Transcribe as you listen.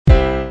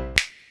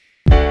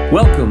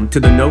Welcome to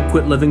the No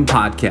Quit Living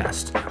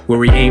podcast, where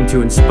we aim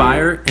to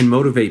inspire and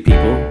motivate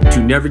people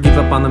to never give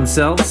up on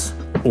themselves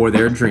or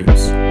their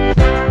dreams.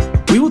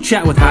 We will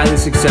chat with highly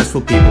successful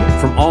people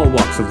from all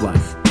walks of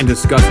life and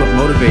discuss what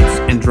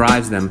motivates and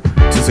drives them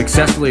to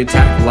successfully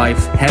attack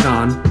life head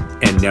on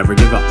and never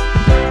give up.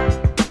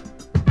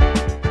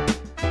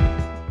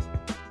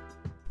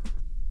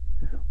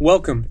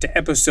 Welcome to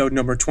episode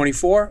number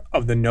 24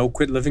 of the No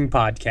Quit Living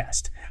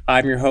podcast.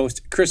 I'm your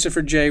host,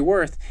 Christopher J.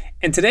 Worth,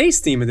 and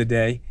today's theme of the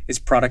day is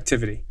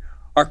productivity.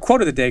 Our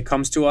quote of the day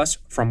comes to us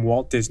from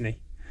Walt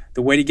Disney.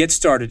 The way to get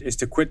started is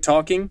to quit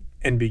talking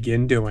and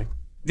begin doing.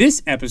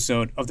 This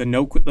episode of the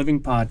No Quit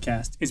Living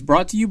podcast is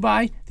brought to you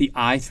by the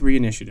I3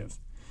 Initiative.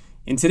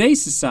 In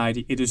today's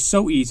society, it is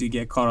so easy to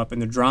get caught up in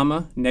the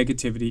drama,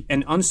 negativity,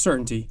 and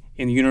uncertainty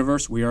in the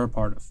universe we are a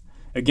part of.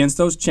 Against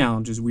those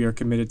challenges, we are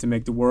committed to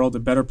make the world a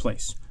better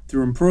place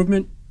through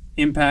improvement,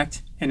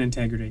 impact, and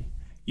integrity.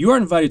 You are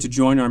invited to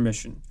join our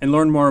mission and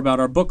learn more about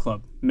our book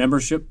club,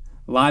 membership,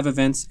 live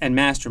events, and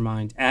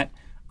mastermind at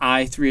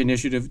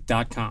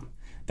i3initiative.com.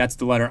 That's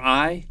the letter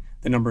I,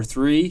 the number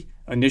 3,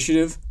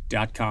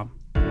 initiative.com.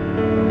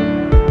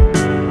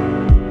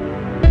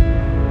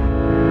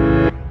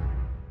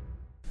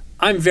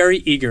 I'm very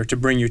eager to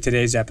bring you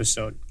today's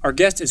episode. Our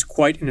guest is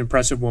quite an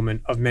impressive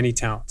woman of many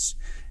talents.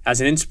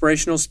 As an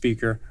inspirational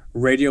speaker,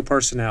 radio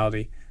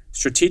personality,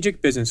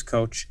 strategic business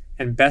coach,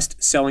 and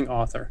best-selling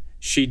author,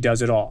 she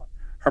does it all.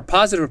 Her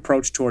positive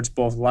approach towards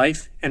both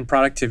life and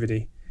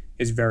productivity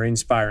is very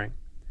inspiring.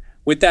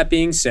 With that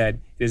being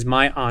said, it is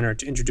my honor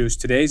to introduce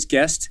today's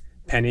guest,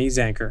 Penny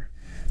Zenker.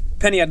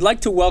 Penny, I'd like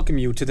to welcome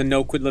you to the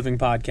No Quit Living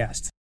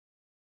podcast.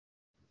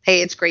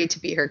 Hey, it's great to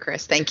be here,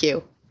 Chris. Thank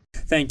you.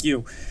 Thank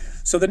you.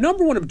 So the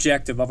number one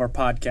objective of our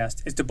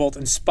podcast is to both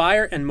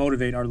inspire and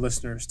motivate our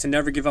listeners to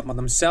never give up on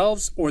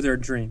themselves or their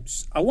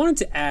dreams. I wanted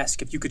to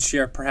ask if you could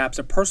share perhaps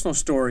a personal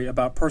story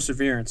about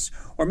perseverance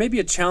or maybe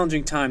a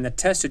challenging time that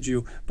tested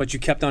you, but you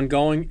kept on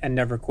going and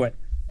never quit.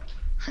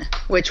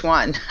 Which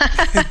one?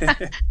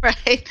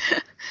 Right.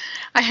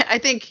 I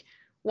think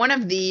one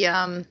of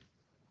the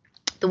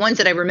ones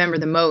that I remember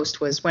the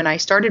most was when I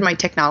started my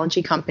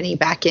technology company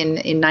back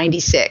in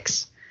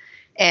 96.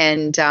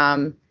 And,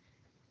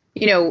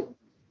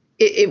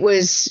 it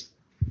was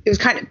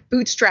kind of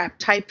bootstrap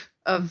type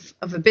of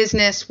a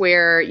business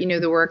where,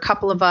 there were a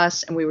couple of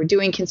us and we were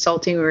doing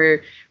consulting. We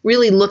were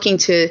really looking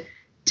to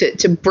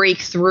break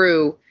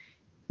through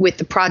with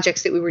the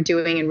projects that we were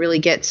doing and really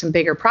get some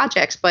bigger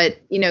projects. But,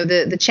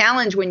 the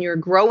challenge when you're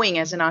growing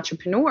as an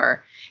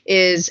entrepreneur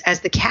is as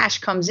the cash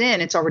comes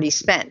in, it's already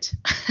spent.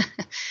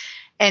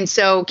 And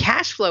so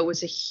cash flow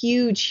was a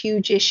huge,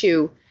 huge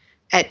issue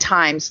at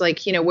times,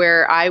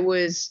 where I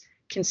was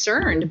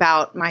concerned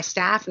about my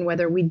staff and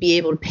whether we'd be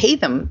able to pay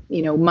them,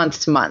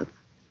 month to month.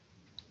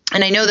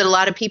 And I know that a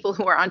lot of people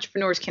who are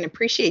entrepreneurs can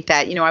appreciate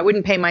that. I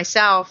wouldn't pay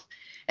myself,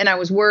 and I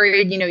was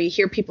worried. You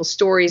hear people's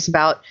stories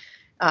about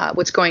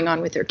what's going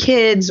on with their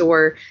kids,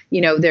 or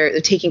they're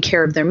taking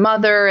care of their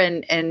mother,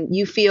 and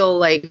you feel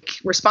like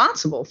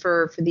responsible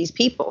for these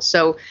people.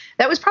 So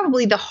that was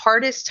probably the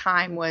hardest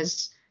time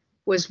was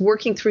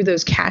working through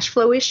those cash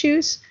flow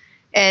issues.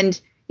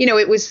 And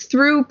it was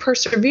through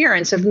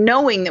perseverance of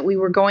knowing that we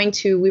were going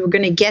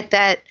to get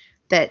that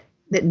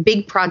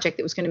big project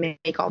that was going to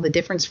make all the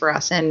difference for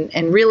us.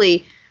 And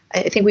really,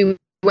 I think we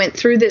went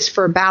through this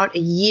for about a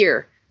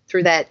year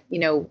through that,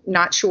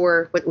 not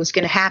sure what was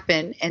going to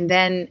happen. And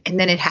then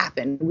it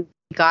happened. We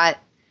got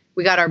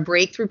our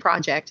breakthrough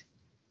project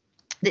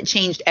that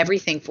changed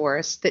everything for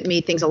us, that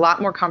made things a lot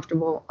more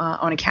comfortable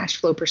on a cash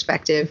flow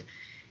perspective.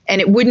 And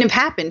it wouldn't have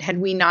happened had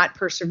we not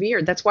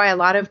persevered. That's why a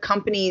lot of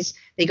companies,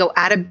 they go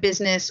out of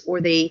business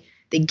or they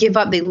give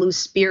up, they lose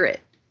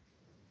spirit.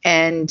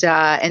 And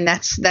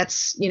that's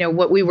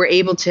what we were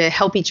able to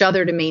help each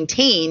other to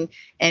maintain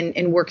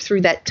and work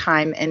through that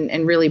time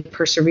and really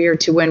persevere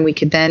to when we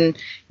could then,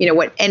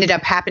 what ended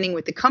up happening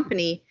with the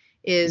company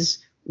is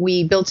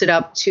we built it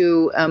up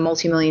to a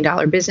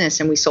multi-million-dollar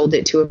business and we sold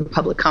it to a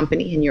public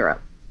company in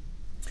Europe.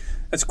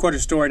 That's quite a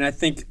story. And I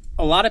think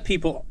a lot of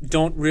people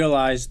don't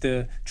realize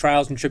the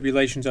trials and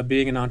tribulations of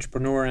being an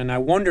entrepreneur. And I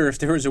wonder if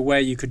there was a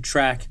way you could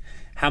track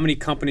how many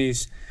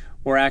companies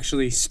were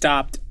actually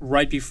stopped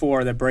right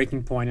before the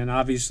breaking point. And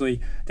obviously,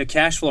 the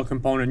cash flow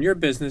component in your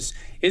business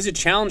is a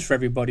challenge for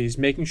everybody, is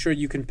making sure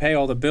you can pay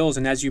all the bills.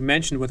 And as you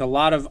mentioned, with a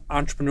lot of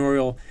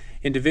entrepreneurial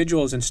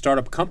individuals and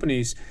startup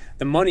companies,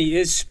 the money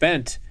is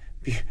spent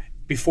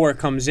before it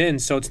comes in.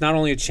 So it's not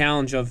only a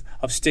challenge of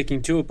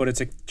sticking to it, but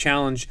it's a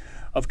challenge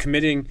of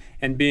committing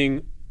and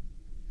being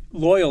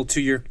loyal to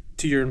your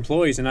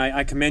employees. And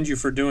I commend you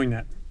for doing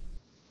that.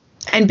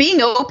 And being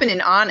open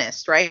and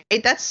honest, right?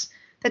 That's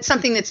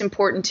something that's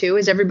important too,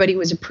 is everybody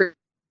was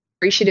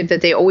appreciative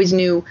that they always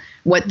knew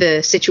what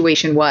the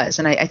situation was.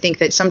 And I think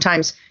that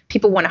sometimes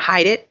people want to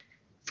hide it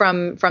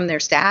from their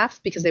staff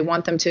because they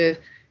want them to,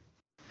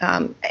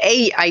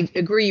 I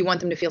agree, you want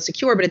them to feel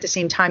secure, but at the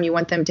same time, you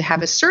want them to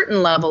have a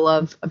certain level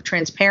of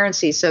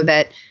transparency so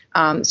that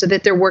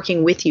they're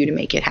working with you to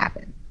make it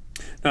happen.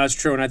 No, that's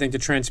true, and I think the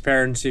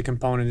transparency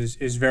component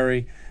is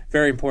very,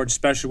 very important,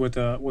 especially with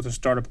a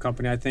startup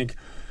company. I think,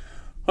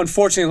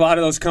 unfortunately, a lot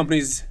of those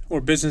companies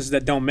or businesses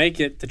that don't make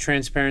it, the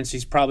transparency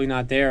is probably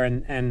not there,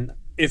 and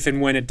if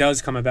and when it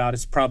does come about,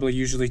 it's probably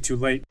usually too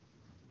late.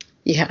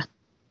 Yeah.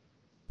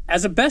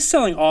 As a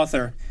best-selling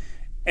author,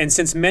 and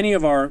since many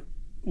of our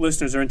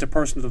listeners are into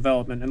personal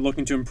development and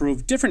looking to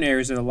improve different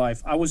areas of their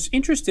life, I was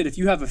interested if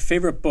you have a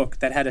favorite book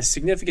that had a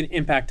significant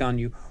impact on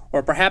you,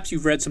 or perhaps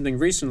you've read something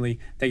recently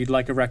that you'd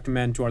like to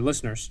recommend to our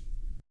listeners.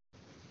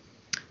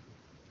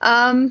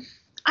 I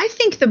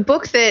think the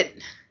book that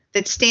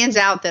stands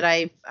out that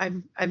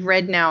I've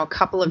read now a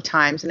couple of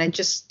times, and I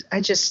just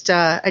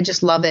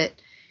love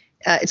it.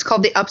 It's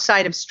called The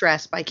Upside of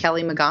Stress by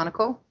Kelly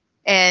McGonigal,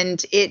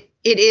 and it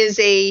is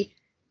a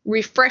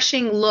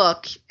refreshing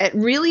look at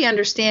really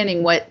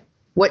understanding what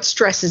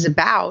stress is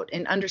about,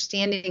 and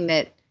understanding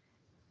that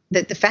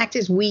the fact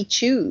is we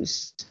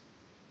choose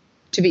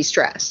to be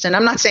stressed. And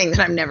I'm not saying that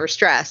I'm never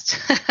stressed,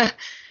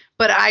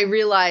 but I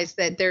realize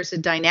that there's a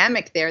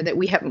dynamic there that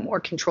we have more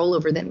control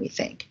over than we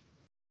think.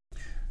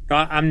 No,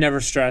 I'm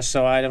never stressed,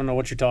 so I don't know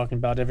what you're talking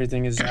about.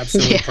 Everything is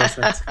absolutely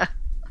perfect.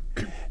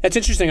 That's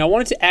interesting. I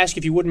wanted to ask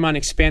if you wouldn't mind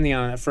expanding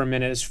on it for a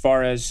minute as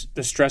far as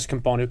the stress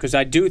component, because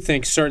I do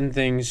think certain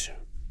things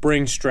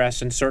bring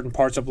stress and certain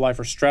parts of life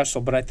are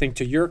stressful. But I think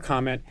to your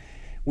comment,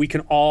 we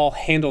can all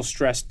handle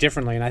stress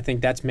differently. And I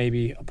think that's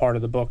maybe a part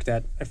of the book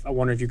that I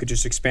wonder if you could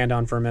just expand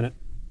on for a minute.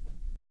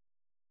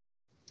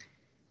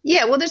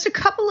 Yeah, well, there's a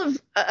couple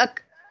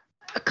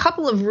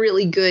of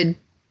really good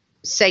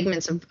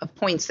segments of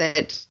points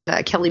that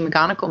Kelly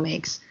McGonigal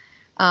makes.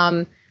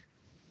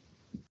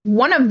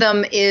 One of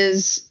them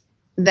is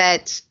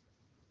that,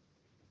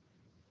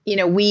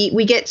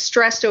 we get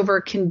stressed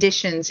over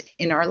conditions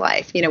in our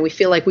life. We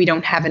feel like we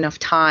don't have enough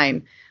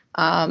time.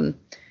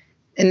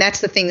 And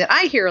that's the thing that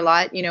I hear a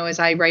lot, as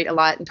I write a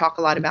lot and talk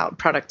a lot about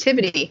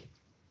productivity.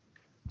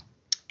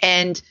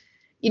 And,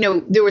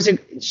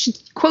 she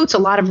quotes a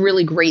lot of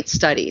really great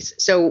studies.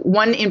 So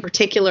one in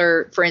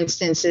particular, for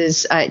instance,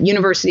 is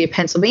University of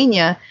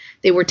Pennsylvania.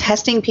 They were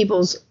testing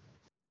people's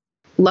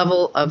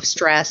level of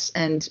stress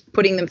and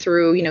putting them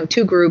through,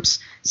 two groups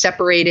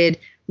separated.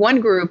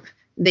 One group,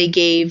 they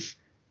gave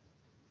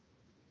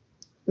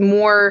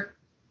more.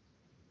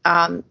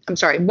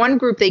 One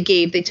group they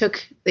gave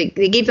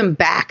them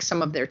back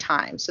some of their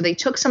time. So they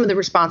took some of the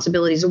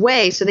responsibilities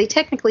away. So they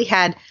technically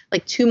had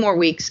like 2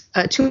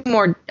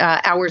 more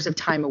hours of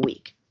time a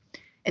week.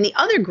 And the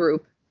other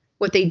group,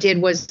 what they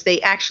did was they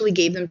actually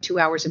gave them 2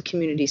 hours of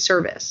community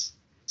service.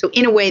 So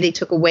in a way, they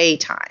took away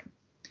time.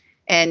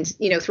 And,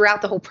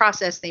 throughout the whole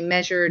process, they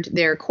measured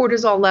their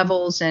cortisol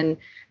levels and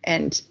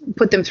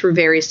put them through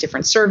various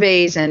different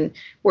surveys and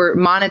were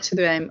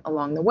monitoring them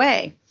along the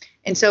way.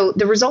 And so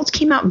the results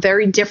came out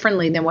very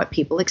differently than what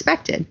people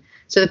expected.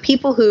 So the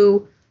people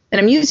who, and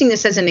I'm using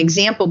this as an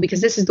example because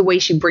this is the way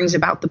she brings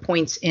about the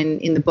points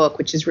in the book,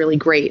 which is really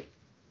great,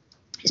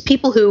 is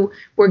people who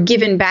were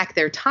given back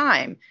their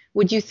time.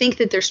 Would you think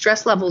that their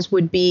stress levels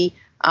would be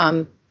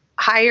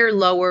higher,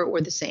 lower,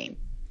 or the same?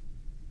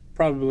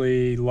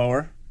 Probably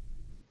lower.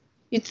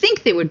 You'd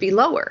think they would be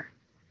lower,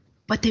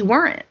 but they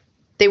weren't.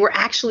 They were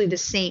actually the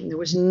same. There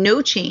was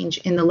no change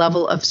in the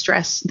level of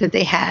stress that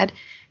they had.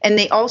 And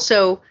they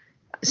also,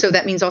 so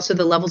that means also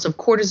the levels of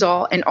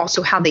cortisol and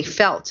also how they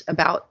felt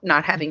about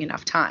not having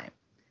enough time.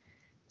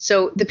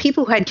 So the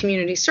people who had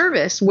community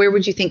service, where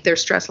would you think their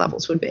stress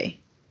levels would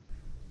be?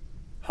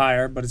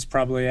 Higher, but it's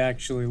probably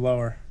actually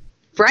lower.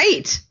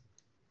 Right.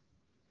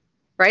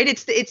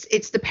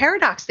 It's the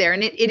paradox there.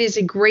 And it is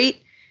a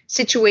great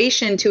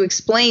situation to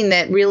explain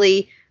that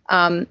really,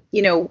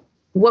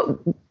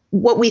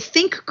 what we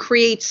think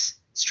creates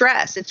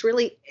stress. It's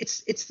really,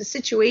 it's the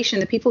situation,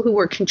 the people who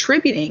were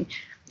contributing,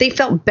 they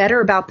felt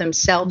better about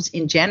themselves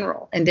in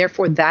general. And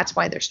therefore that's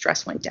why their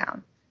stress went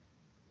down.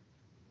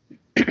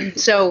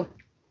 So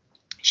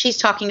she's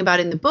talking about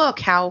in the book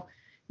how,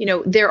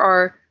 there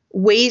are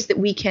ways that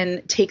we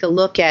can take a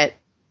look at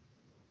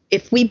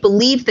if we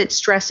believe that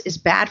stress is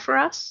bad for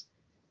us,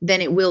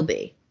 then it will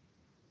be.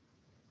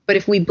 But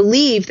if we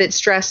believe that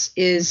stress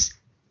is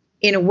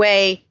in a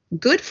way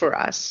good for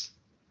us,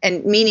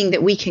 and meaning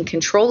that we can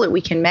control it,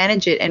 we can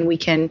manage it, and we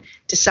can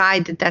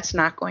decide that that's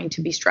not going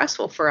to be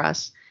stressful for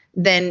us,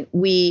 then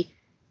we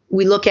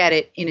look at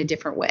it in a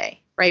different way,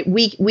 right?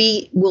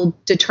 We will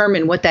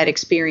determine what that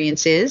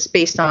experience is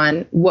based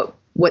on what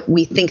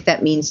we think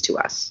that means to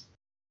us.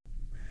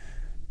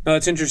 No,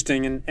 that's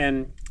interesting.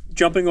 And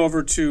jumping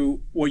over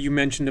to what you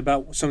mentioned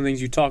about some of the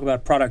things you talk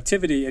about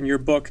productivity in your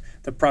book,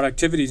 The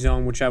Productivity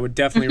Zone, which I would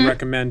definitely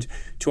recommend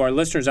to our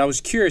listeners. I was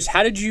curious,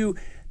 how did you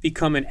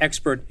become an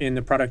expert in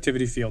the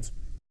productivity field?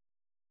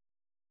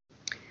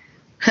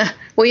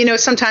 Well,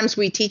 sometimes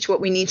we teach what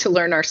we need to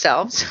learn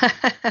ourselves,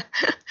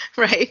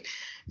 right?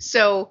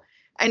 So,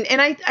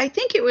 and I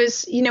think it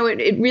was,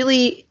 it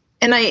really,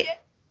 and I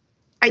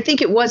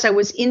think it was, I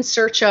was in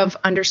search of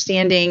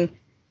understanding.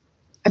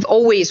 I've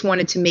always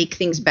wanted to make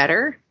things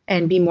better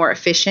and be more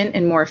efficient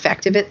and more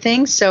effective at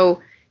things.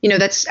 So,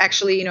 That's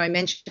actually, I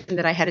mentioned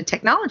that I had a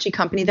technology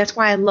company. That's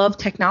why I love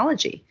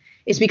technology,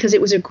 is because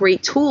it was a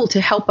great tool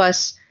to help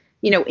us,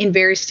 in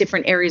various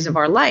different areas of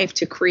our life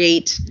to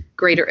create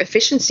greater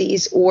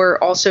efficiencies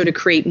or also to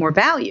create more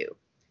value.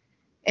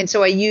 And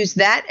so I used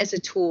that as a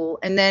tool.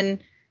 And then,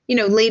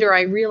 later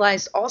I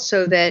realized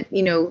also that,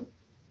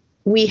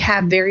 we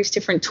have various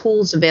different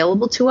tools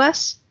available to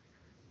us,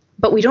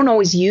 but we don't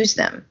always use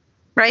them,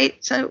 right?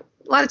 So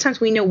a lot of times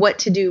we know what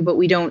to do, but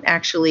we don't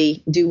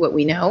actually do what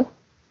we know.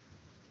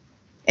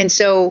 And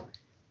so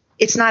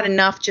it's not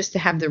enough just to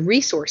have the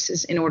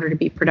resources in order to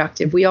be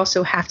productive. We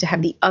also have to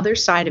have the other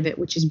side of it,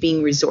 which is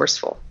being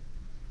resourceful.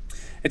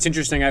 It's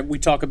interesting. We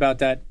talk about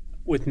that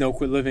with No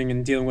Quit Living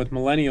and dealing with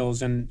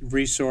millennials and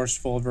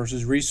resourceful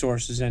versus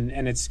resources. And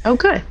it's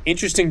good.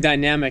 Interesting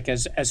dynamic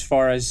as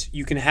far as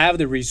you can have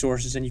the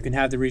resources and you can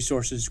have the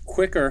resources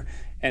quicker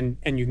and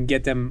you can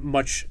get them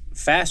much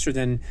faster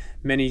than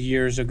many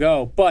years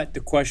ago. But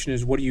the question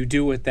is, what do you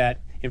do with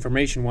that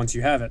information once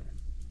you have it?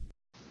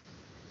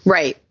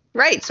 Right.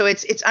 So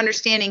it's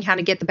understanding how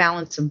to get the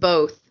balance of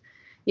both,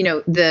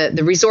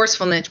 the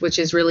resourcefulness, which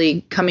is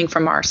really coming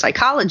from our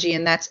psychology,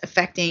 and that's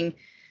affecting,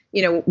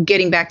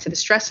 getting back to the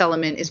stress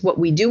element is what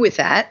we do with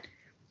that.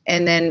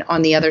 And then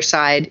on the other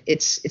side,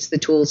 it's the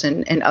tools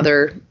and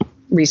other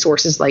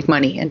resources like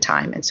money and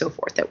time and so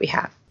forth that we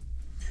have.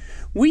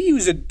 We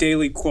use a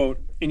daily quote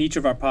in each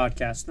of our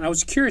podcasts. And I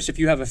was curious if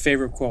you have a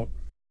favorite quote.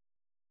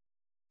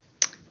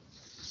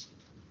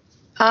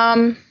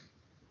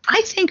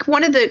 I think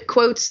one of the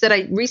quotes that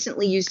I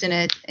recently used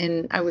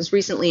and I was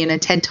recently in a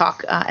TED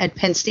Talk at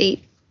Penn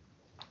State.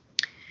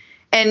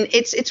 And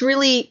it's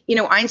really,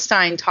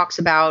 Einstein talks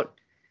about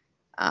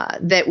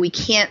that we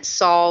can't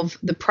solve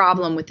the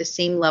problem with the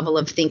same level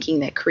of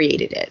thinking that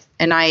created it.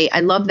 And I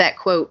love that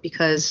quote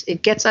because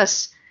it gets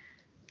us,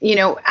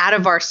 out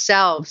of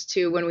ourselves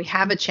to when we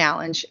have a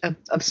challenge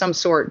of some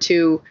sort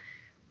to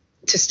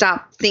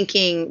stop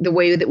thinking the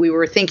way that we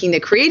were thinking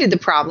that created the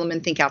problem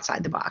and think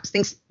outside the box,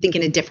 think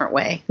in a different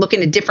way, look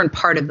in a different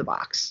part of the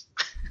box.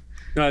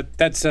 No,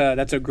 that's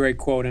a great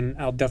quote, and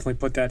I'll definitely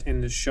put that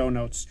in the show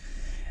notes.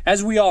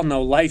 As we all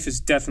know, life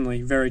is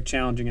definitely very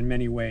challenging in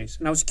many ways.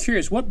 And I was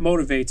curious, what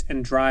motivates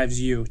and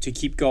drives you to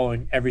keep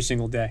going every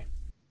single day?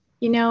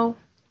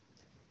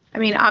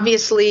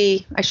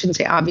 Obviously, I shouldn't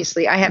say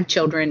obviously, I have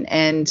children,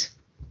 and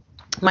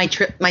my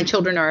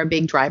children are a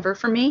big driver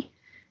for me,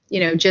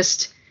 and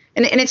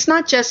it's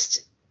not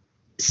just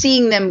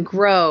seeing them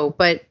grow,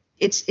 but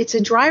it's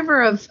a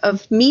driver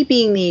of me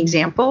being the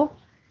example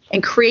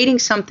and creating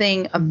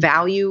something of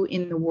value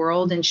in the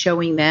world and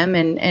showing them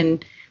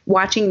and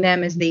watching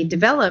them as they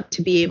develop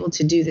to be able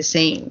to do the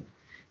same.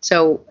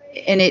 So,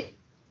 and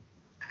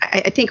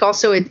I think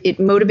also it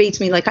motivates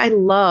me. Like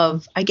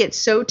I get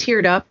so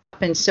teared up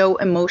and so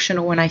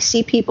emotional when I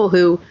see people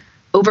who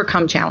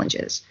overcome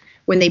challenges,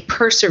 when they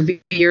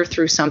persevere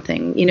through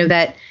something,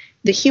 that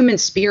the human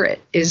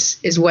spirit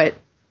is what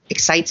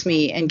excites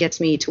me and gets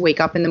me to wake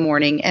up in the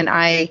morning. And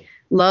I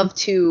love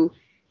to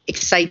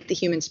excite the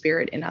human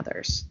spirit in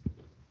others.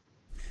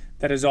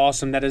 That is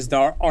awesome. That is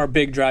our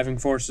big driving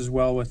force as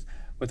well with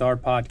our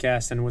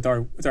podcast and with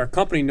our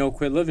company, No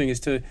Quit Living, is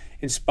to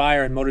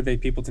inspire and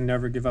motivate people to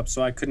never give up.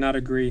 So I could not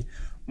agree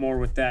more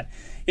with that.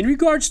 In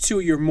regards to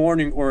your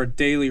morning or a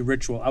daily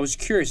ritual, I was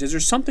curious, is there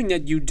something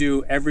that you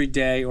do every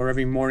day or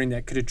every morning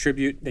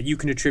that you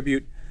can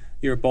attribute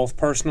your both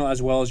personal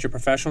as well as your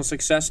professional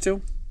success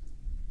to?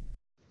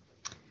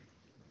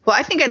 Well,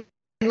 I think I'd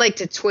like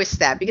to twist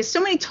that because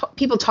so many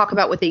people talk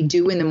about what they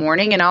do in the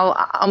morning, and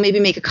I'll maybe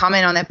make a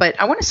comment on that, but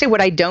I want to say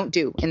what I don't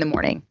do in the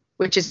morning,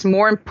 which is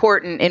more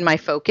important in my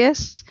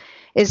focus,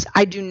 is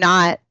I do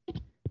not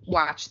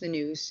watch the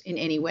news in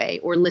any way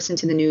or listen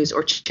to the news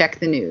or check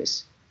the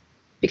news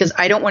because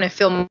I don't want to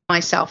fill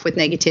myself with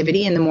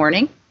negativity in the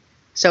morning.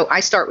 So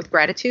I start with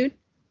gratitude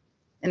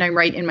and I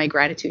write in my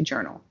gratitude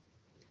journal.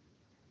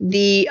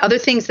 The other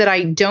things that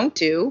I don't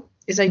do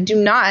is I do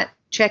not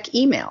check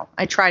email.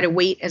 I try to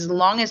wait as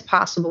long as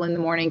possible in the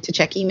morning to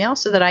check email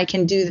so that I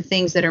can do the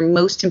things that are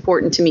most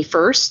important to me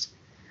first.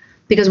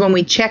 Because when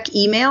we check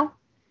email,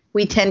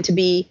 we tend to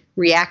be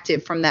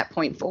reactive from that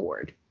point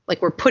forward.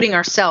 Like we're putting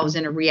ourselves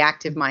in a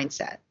reactive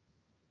mindset.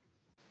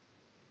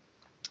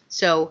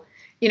 So,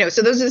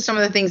 so those are some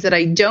of the things that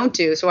I don't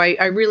do. So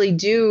I really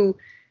do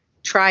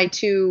try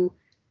to,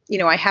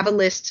 I have a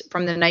list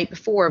from the night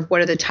before of what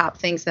are the top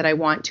things that I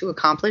want to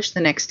accomplish the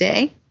next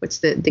day. What's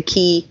the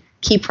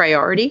key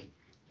priority?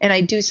 And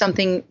I do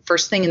something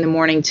first thing in the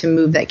morning to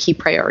move that key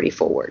priority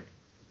forward.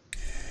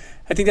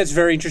 I think that's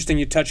very interesting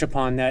you touch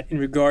upon that in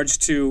regards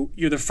to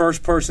you're the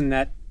first person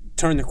that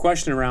turned the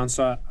question around,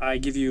 so I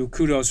give you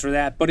kudos for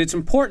that. But it's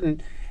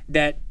important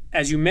that,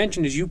 as you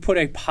mentioned, is you put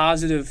a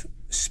positive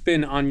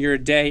spin on your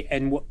day,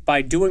 and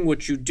by doing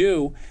what you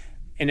do,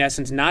 in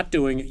essence not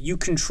doing it, you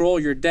control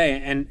your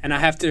day. And I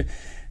have to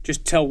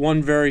just tell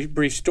one very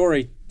brief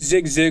story.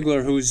 Zig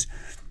Ziglar, who's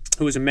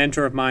who was a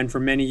mentor of mine for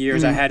many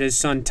years. I had his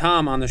son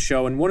Tom on the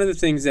show, and one of the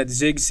things that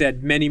Zig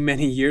said many,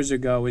 many years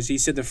ago is he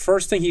said the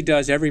first thing he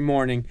does every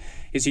morning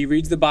is he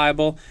reads the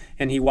Bible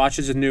and he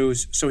watches the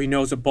news so he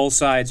knows what both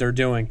sides are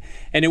doing.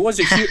 And it was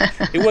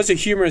a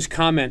humorous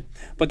comment,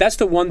 but that's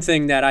the one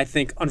thing that I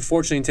think,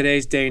 unfortunately, in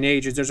today's day and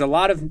age, is there's a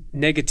lot of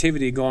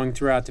negativity going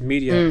throughout the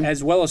media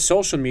as well as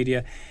social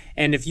media.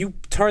 And if you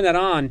turn that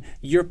on,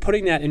 you're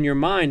putting that in your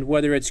mind,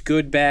 whether it's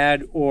good,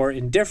 bad, or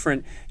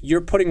indifferent,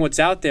 you're putting what's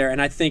out there. And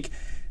I think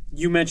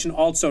you mentioned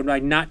also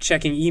like not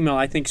checking email.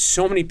 I think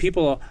so many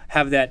people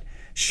have that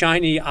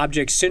shiny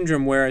object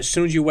syndrome where as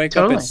soon as you wake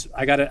up, it's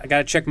I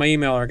gotta check my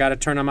email, or I gotta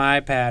turn on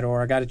my iPad,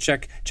 or I gotta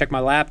check my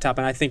laptop.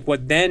 And I think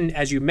what then,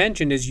 as you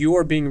mentioned, is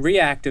you're being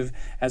reactive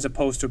as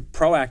opposed to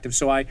proactive.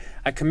 So I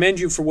commend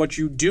you for what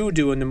you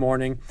do in the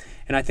morning,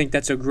 and I think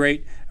that's a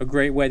great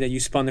way that you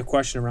spun the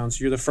question around.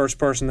 So you're the first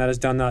person that has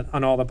done that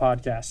on all the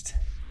podcasts.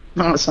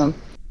 Awesome.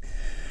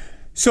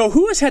 So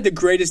who has had the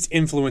greatest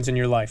influence in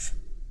your life?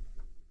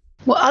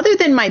 Well, other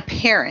than my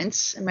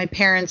parents, and my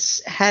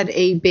parents had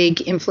a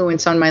big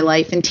influence on my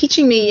life and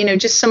teaching me,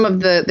 just some of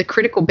the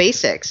critical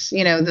basics,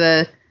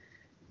 the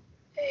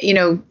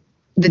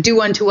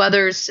do unto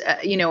others,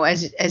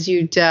 as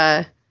you'd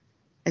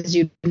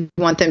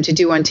want them to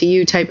do unto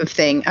you type of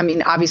thing. I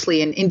mean,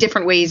 obviously in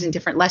different ways, in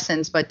different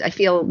lessons, but I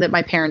feel that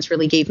my parents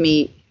really gave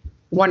me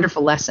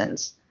wonderful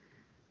lessons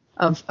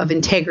of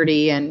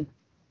integrity and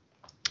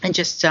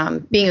just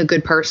being a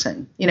good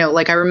person.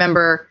 Like I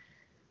remember,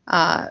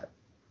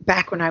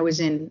 back when I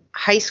was in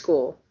high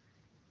school,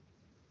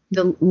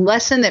 the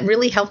lesson that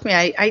really helped me,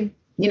 I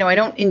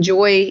don't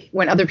enjoy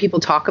when other people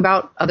talk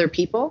about other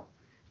people.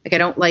 Like I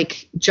don't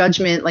like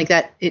judgment like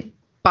that. It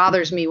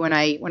bothers me when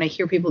I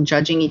hear people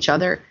judging each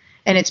other.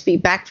 And it's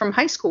back from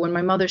high school when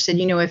my mother said,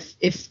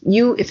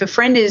 if a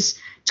friend is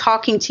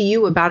talking to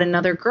you about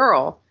another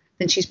girl,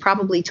 then she's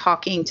probably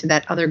talking to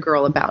that other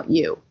girl about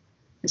you.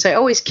 And so I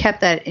always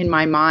kept that in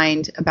my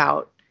mind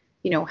about,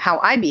 how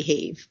I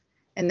behave.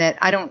 And that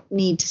I don't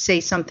need to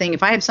say something.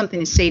 If I have something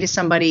to say to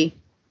somebody,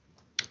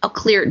 I'll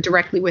clear it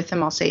directly with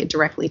them. I'll say it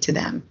directly to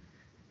them.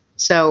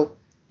 So,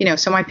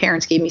 so my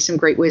parents gave me some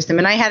great wisdom.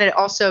 And I had it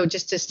also,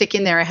 just to stick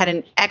in there, I had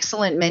an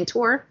excellent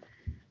mentor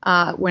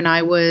when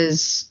I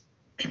was,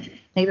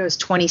 maybe I was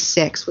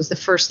 26, was the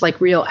first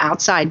like real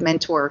outside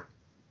mentor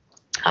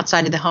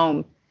outside of the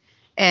home.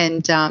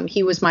 And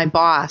he was my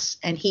boss,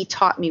 and he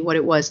taught me what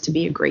it was to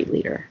be a great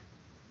leader.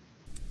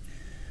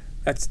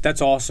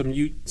 That's awesome.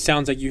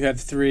 Sounds like you have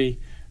 3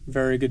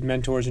 very good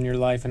mentors in your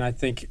life, and I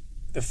think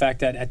the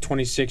fact that at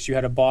 26 you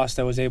had a boss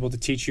that was able to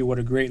teach you what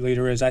a great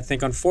leader is. I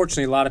think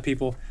unfortunately a lot of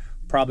people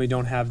probably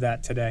don't have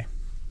that today.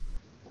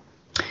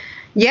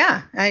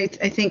 Yeah, I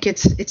think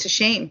it's a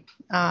shame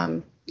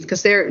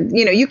because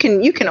you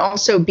can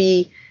also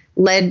be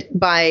led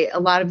by a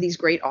lot of these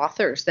great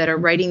authors that are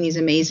writing these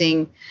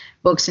amazing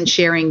books and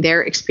sharing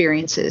their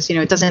experiences.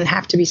 It doesn't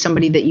have to be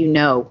somebody that you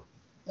know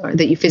or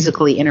that you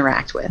physically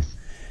interact with.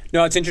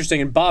 No, it's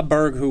interesting. And Bob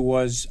Berg, who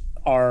was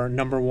our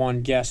number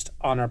 1 guest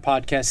on our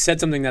podcast, said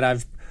something that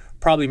I've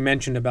probably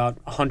mentioned about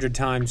 100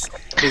 times,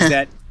 is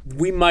that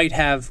we might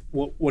have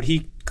what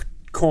he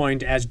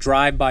coined as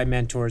drive-by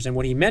mentors. And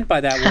what he meant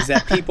by that was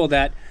that people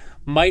that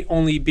might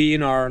only be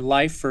in our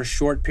life for a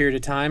short period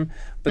of time,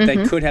 but they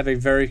could have a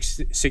very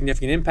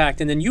significant impact.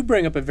 And then you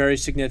bring up a very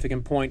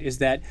significant point, is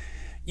that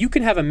you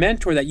can have a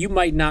mentor that you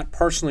might not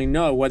personally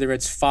know, whether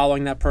it's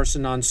following that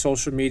person on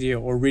social media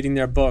or reading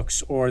their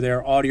books or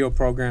their audio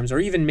programs or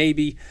even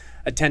maybe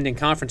attending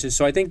conferences.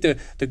 So I think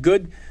the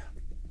good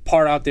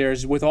part out there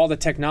is with all the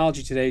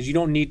technology today is you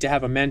don't need to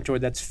have a mentor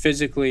that's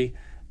physically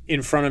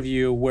in front of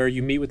you where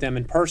you meet with them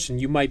in person.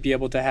 You might be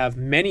able to have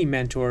many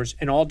mentors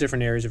in all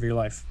different areas of your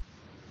life.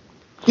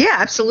 Yeah,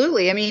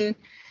 absolutely. I mean,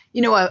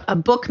 a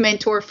book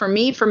mentor for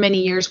me for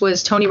many years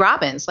was Tony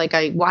Robbins. Like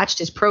I watched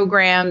his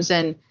programs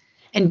and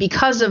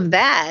because of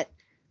that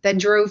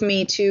drove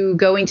me to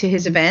going to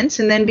his events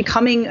and then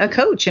becoming a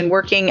coach and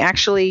working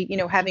actually,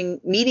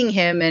 meeting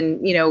him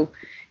and,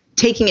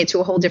 taking it to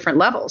a whole different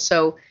level.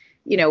 So,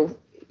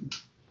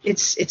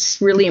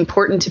 it's really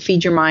important to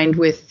feed your mind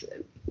with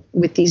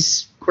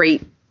these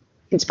great,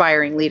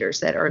 inspiring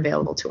leaders that are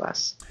available to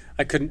us.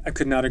 I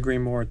could not agree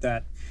more with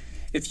that.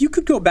 If you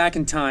could go back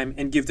in time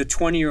and give the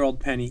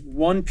 20-year-old Penny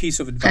one piece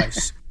of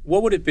advice,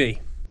 what would it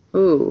be?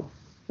 Ooh.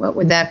 What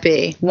would that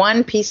be?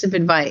 One piece of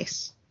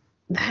advice.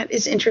 That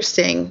is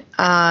interesting.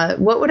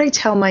 What would I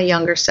tell my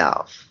younger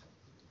self?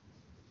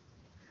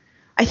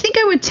 I think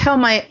I would tell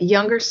my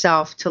younger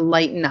self to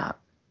lighten up,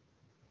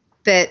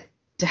 that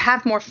to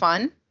have more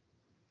fun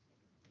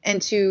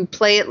and to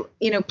play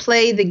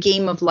the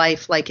game of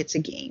life like it's a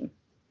game.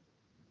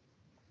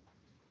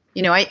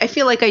 I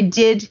feel like I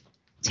did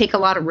take a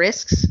lot of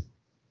risks.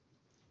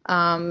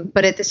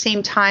 But at the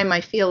same time,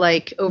 I feel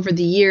like over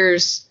the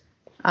years,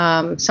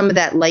 some of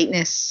that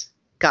lightness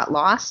got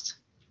lost.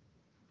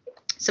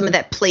 Some of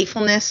that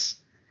playfulness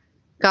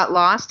got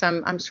lost.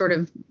 I'm sort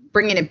of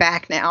bringing it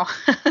back now.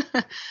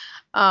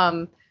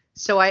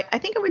 So I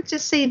think I would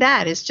just say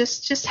that is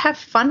just have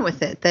fun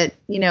with it. That,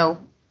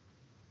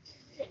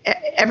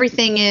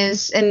 everything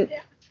is, and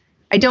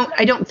I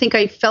don't think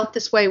I felt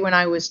this way when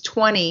I was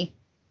 20,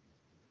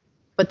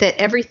 but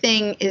that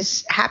everything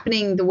is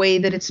happening the way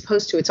that it's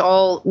supposed to. It's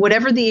all,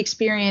 whatever the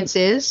experience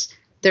is,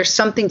 there's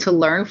something to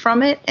learn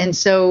from it. And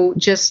so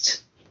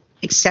just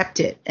accept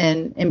it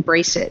and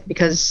embrace it,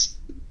 because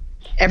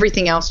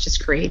everything else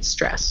just creates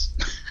stress.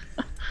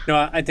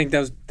 No, I think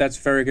that's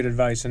very good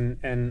advice,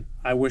 and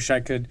I wish I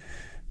could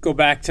go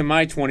back to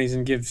my 20s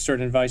and give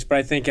certain advice. But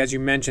I think, as you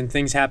mentioned,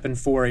 things happen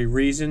for a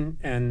reason,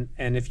 and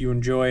if you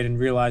enjoy it and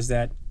realize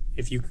that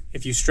if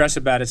you stress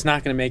about it, it's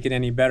not going to make it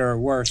any better or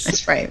worse.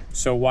 That's right.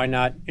 So why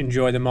not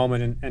enjoy the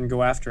moment and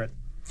go after it?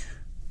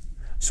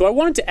 So I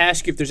wanted to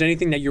ask you if there's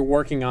anything that you're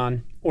working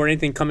on or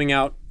anything coming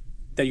out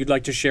that you'd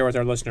like to share with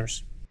our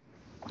listeners.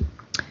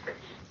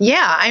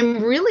 Yeah,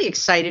 I'm really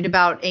excited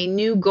about a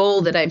new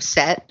goal that I've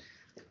set.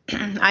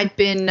 I've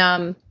been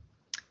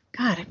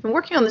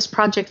working on this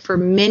project for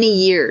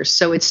many years.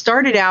 So it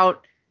started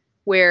out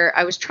where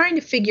I was trying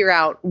to figure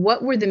out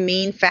what were the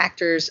main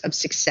factors of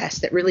success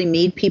that really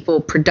made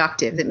people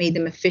productive, that made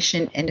them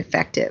efficient and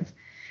effective.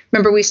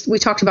 Remember, we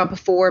talked about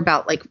before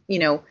about, like,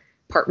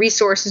 part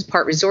resources,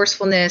 part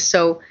resourcefulness.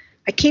 So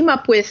I came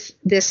up with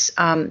this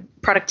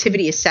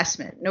productivity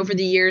assessment. And over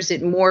the years,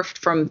 it morphed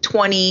from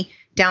 20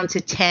 down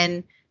to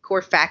 10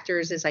 core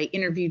factors as I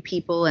interviewed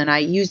people, and I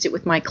used it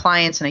with my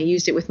clients, and I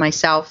used it with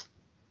myself.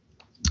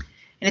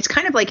 And it's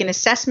kind of like an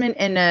assessment,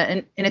 and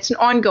it's an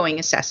ongoing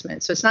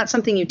assessment. So it's not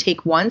something you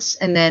take once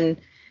and then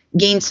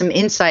gain some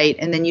insight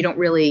and then you don't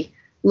really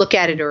look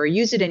at it or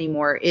use it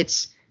anymore.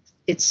 It's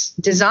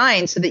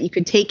designed so that you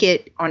could take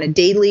it on a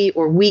daily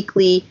or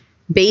weekly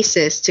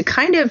basis to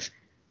kind of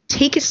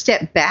take a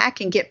step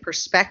back and get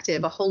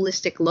perspective, a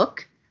holistic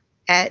look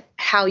at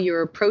how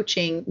you're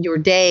approaching your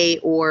day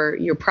or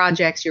your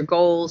projects, your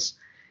goals.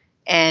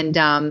 And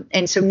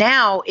so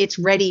now it's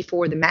ready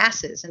for the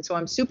masses. And so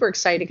I'm super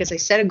excited because I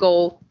set a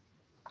goal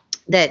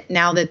that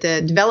now that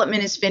the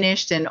development is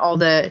finished and all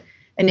the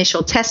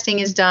initial testing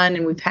is done,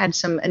 and we've had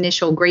some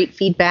initial great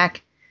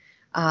feedback,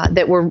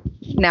 that we're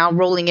now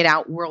rolling it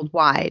out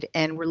worldwide.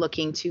 And we're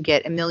looking to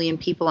get 1 million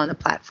people on the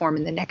platform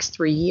in the next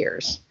 3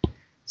 years.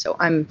 So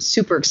I'm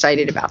super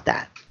excited about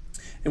that.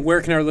 And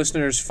where can our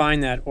listeners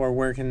find that, or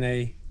where can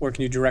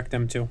you direct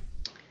them to?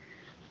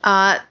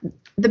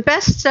 The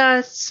best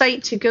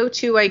site to go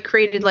to, I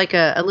created like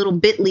a little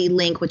bit.ly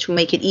link, which will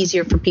make it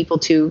easier for people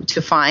to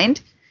find.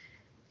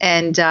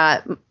 And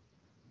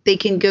they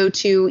can go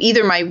to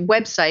either my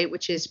website,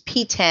 which is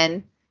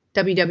P10,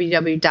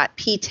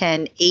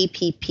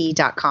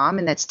 www.p10app.com,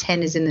 and that's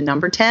 10 is in the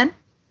number 10.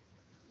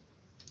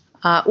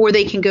 Or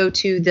they can go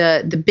to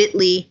the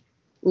bit.ly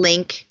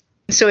link.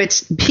 So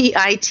it's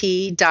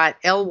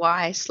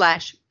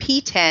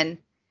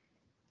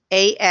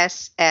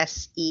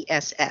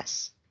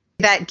bit.ly/P10ASSESS.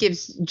 That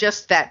gives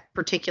just that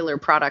particular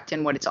product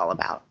and what it's all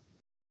about.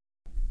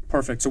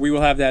 Perfect. So we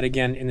will have that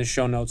again in the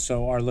show notes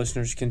so our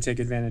listeners can take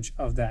advantage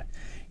of that.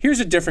 Here's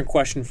a different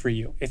question for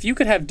you. If you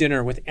could have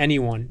dinner with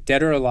anyone,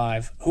 dead or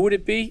alive, who would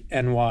it be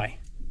and why?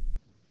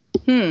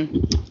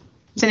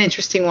 It's an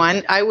interesting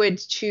one. I would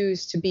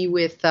choose to be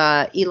with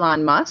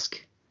Elon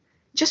Musk,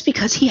 just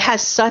because he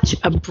has such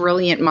a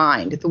brilliant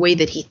mind, the way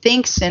that he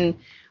thinks. And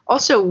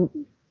also,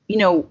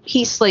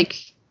 he's like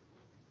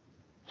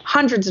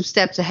hundreds of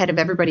steps ahead of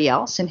everybody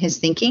else in his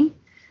thinking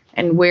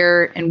and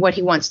what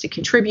he wants to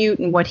contribute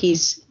and what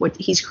he's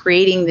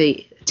creating,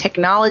 the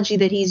technology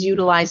that he's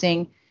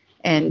utilizing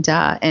and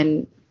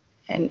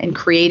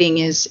creating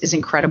is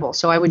incredible.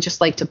 So I would just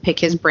like to pick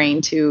his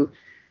brain to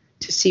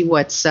see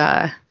what's,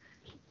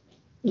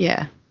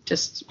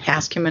 just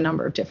ask him a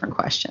number of different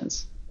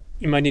questions.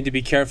 You might need to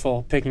be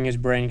careful picking his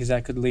brain, because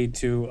that could lead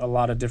to a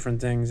lot of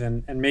different things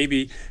and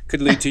maybe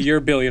could lead to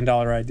your $1 billion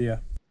idea.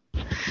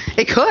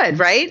 It could,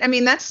 right? I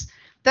mean, that's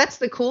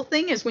the cool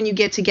thing, is when you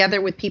get together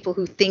with people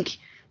who think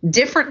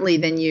differently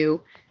than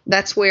you,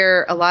 that's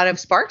where a lot of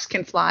sparks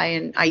can fly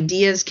and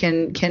ideas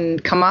can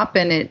come up,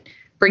 and it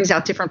brings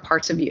out different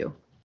parts of you.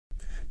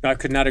 No, I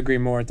could not agree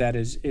more. That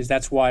is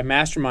that's why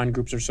mastermind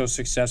groups are so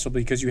successful,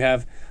 because you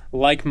have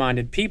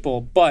like-minded people,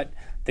 but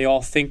they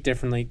all think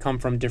differently, come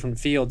from different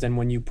fields, and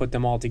when you put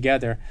them all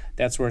together,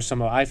 that's where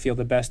I feel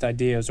the best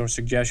ideas or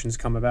suggestions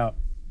come about.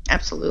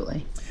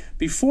 Absolutely.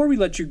 Before we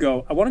let you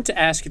go, I wanted to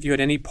ask if you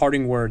had any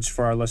parting words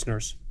for our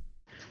listeners.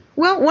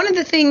 Well, one of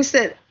the things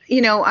that,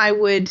 I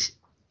would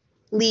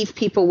leave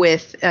people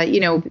with,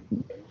 a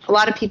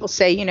lot of people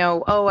say,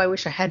 oh, I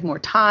wish I had more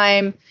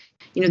time.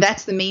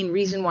 That's the main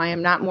reason why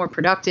I'm not more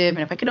productive.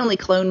 And if I could only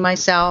clone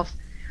myself.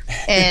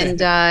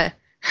 And, I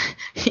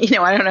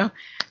don't know.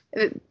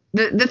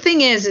 The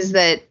thing is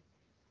that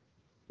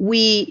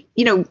we,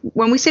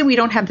 when we say we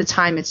don't have the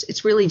time,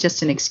 it's really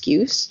just an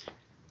excuse.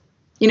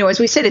 As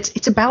we said,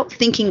 it's about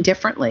thinking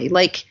differently.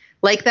 Like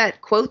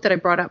that quote that I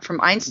brought up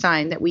from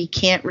Einstein, that we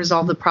can't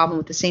resolve the problem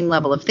with the same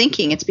level of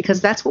thinking. It's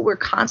because that's what we're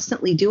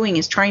constantly doing,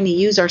 is trying to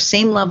use our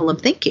same level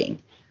of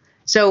thinking.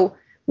 So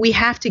we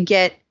have to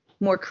get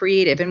more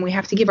creative, and we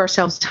have to give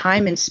ourselves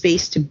time and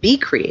space to be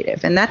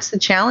creative. And that's the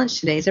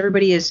challenge today, is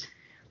everybody is,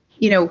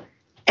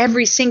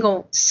 every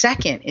single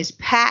second is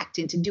packed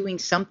into doing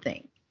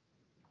something.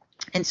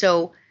 And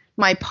so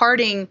my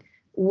parting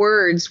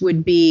words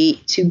would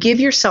be to give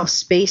yourself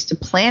space to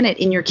plan it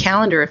in your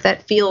calendar. If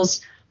that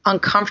feels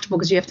uncomfortable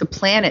because you have to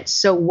plan it,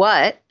 so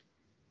what?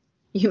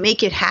 You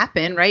make it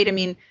happen, right? I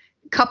mean,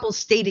 couples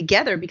stay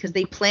together because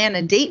they plan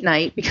a date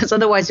night, because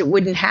otherwise it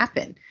wouldn't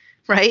happen,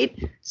 right?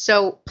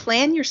 So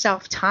plan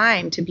yourself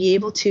time to be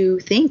able to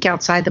think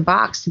outside the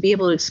box, to be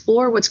able to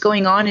explore what's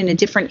going on in a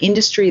different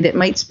industry that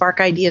might spark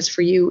ideas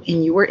for you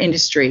in your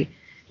industry.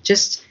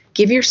 Just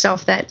give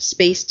yourself that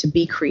space to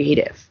be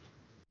creative.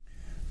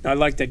 I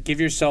like that. Give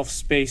yourself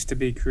space to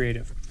be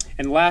creative.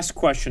 And last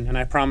question, and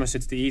I promise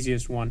it's the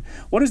easiest one.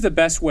 What is the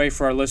best way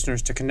for our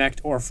listeners to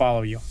connect or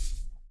follow you?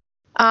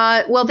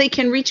 Well, they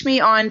can reach me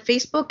on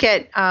Facebook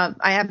at,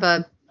 I have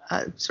a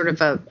sort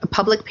of a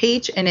public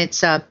page, and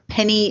it's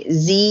Penny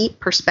Z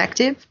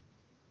Perspective.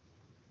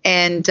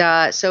 And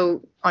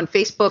so on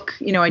Facebook,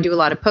 I do a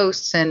lot of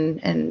posts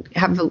and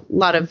have a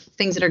lot of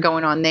things that are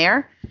going on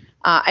there.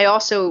 I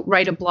also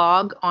write a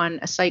blog on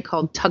a site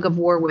called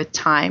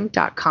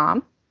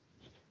tugofwarwithtime.com.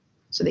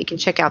 So they can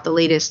check out the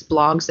latest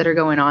blogs that are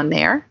going on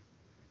there.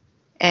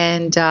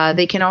 And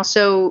they can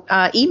also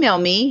email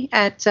me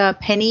at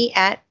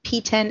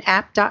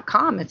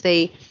penny@p10app.com if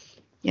they,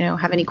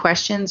 have any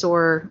questions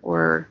or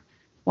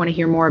want to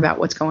hear more about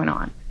what's going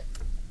on.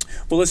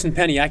 Well, listen,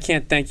 Penny, I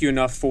can't thank you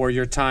enough for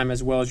your time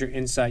as well as your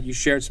insight. You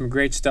shared some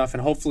great stuff,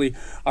 and hopefully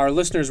our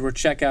listeners will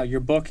check out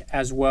your book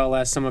as well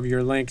as some of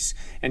your links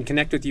and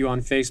connect with you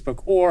on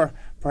Facebook or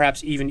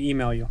perhaps even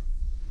email you.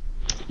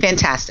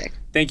 Fantastic.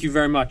 Thank you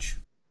very much.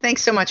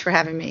 Thanks so much for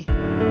having me.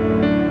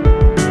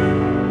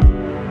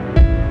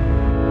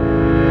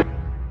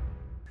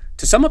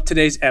 To sum up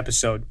today's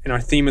episode and our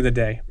theme of the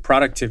day,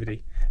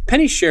 productivity,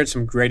 Penny shared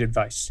some great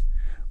advice.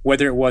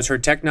 Whether it was her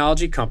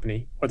technology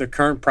company or the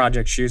current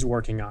project she is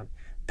working on,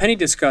 Penny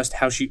discussed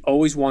how she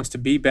always wants to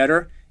be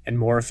better and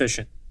more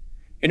efficient.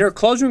 In her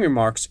closing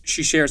remarks,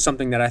 she shared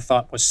something that I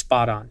thought was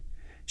spot on.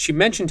 She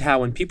mentioned how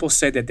when people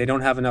say that they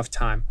don't have enough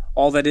time,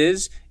 all that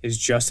is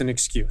just an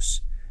excuse.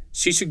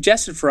 She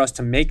suggested for us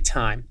to make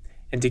time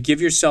and to give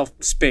yourself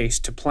space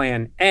to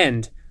plan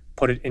and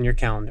put it in your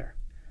calendar.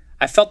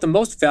 I felt the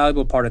most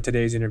valuable part of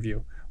today's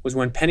interview was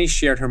when Penny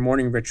shared her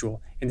morning ritual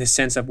in the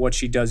sense of what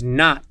she does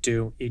not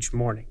do each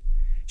morning.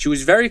 She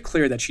was very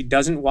clear that she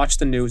doesn't watch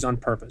the news on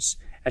purpose,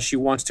 as she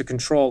wants to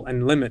control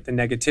and limit the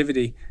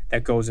negativity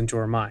that goes into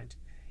her mind.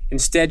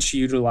 Instead, she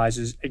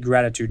utilizes a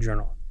gratitude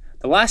journal.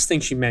 The last thing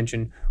she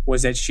mentioned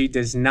was that she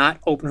does not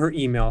open her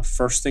email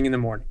first thing in the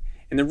morning.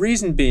 And the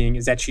reason being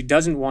is that she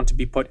doesn't want to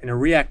be put in a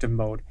reactive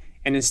mode,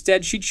 and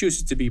instead she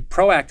chooses to be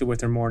proactive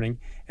with her morning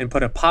and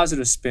put a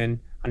positive spin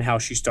on how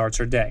she starts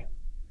her day.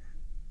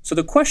 So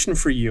the question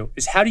for you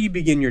is, how do you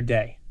begin your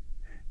day?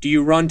 Do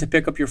you run to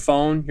pick up your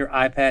phone, your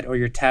iPad, or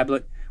your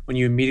tablet when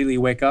you immediately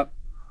wake up?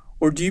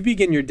 Or do you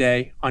begin your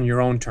day on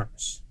your own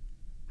terms?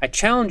 I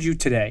challenge you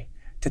today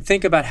to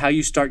think about how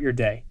you start your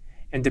day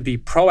and to be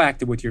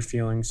proactive with your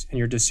feelings and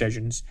your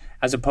decisions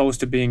as opposed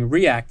to being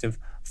reactive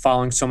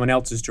following someone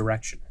else's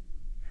direction.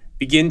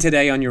 Begin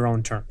today on your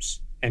own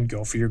terms and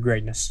go for your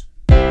greatness.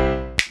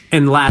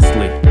 And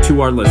lastly,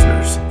 to our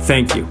listeners,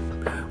 thank you.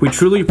 We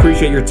truly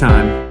appreciate your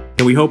time,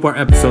 and we hope our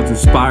episodes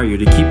inspire you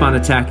to keep on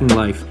attacking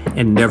life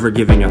and never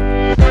giving up.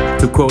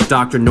 To quote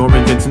Dr.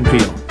 Norman Vincent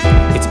Peale,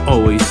 it's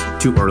always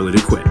too early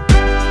to quit.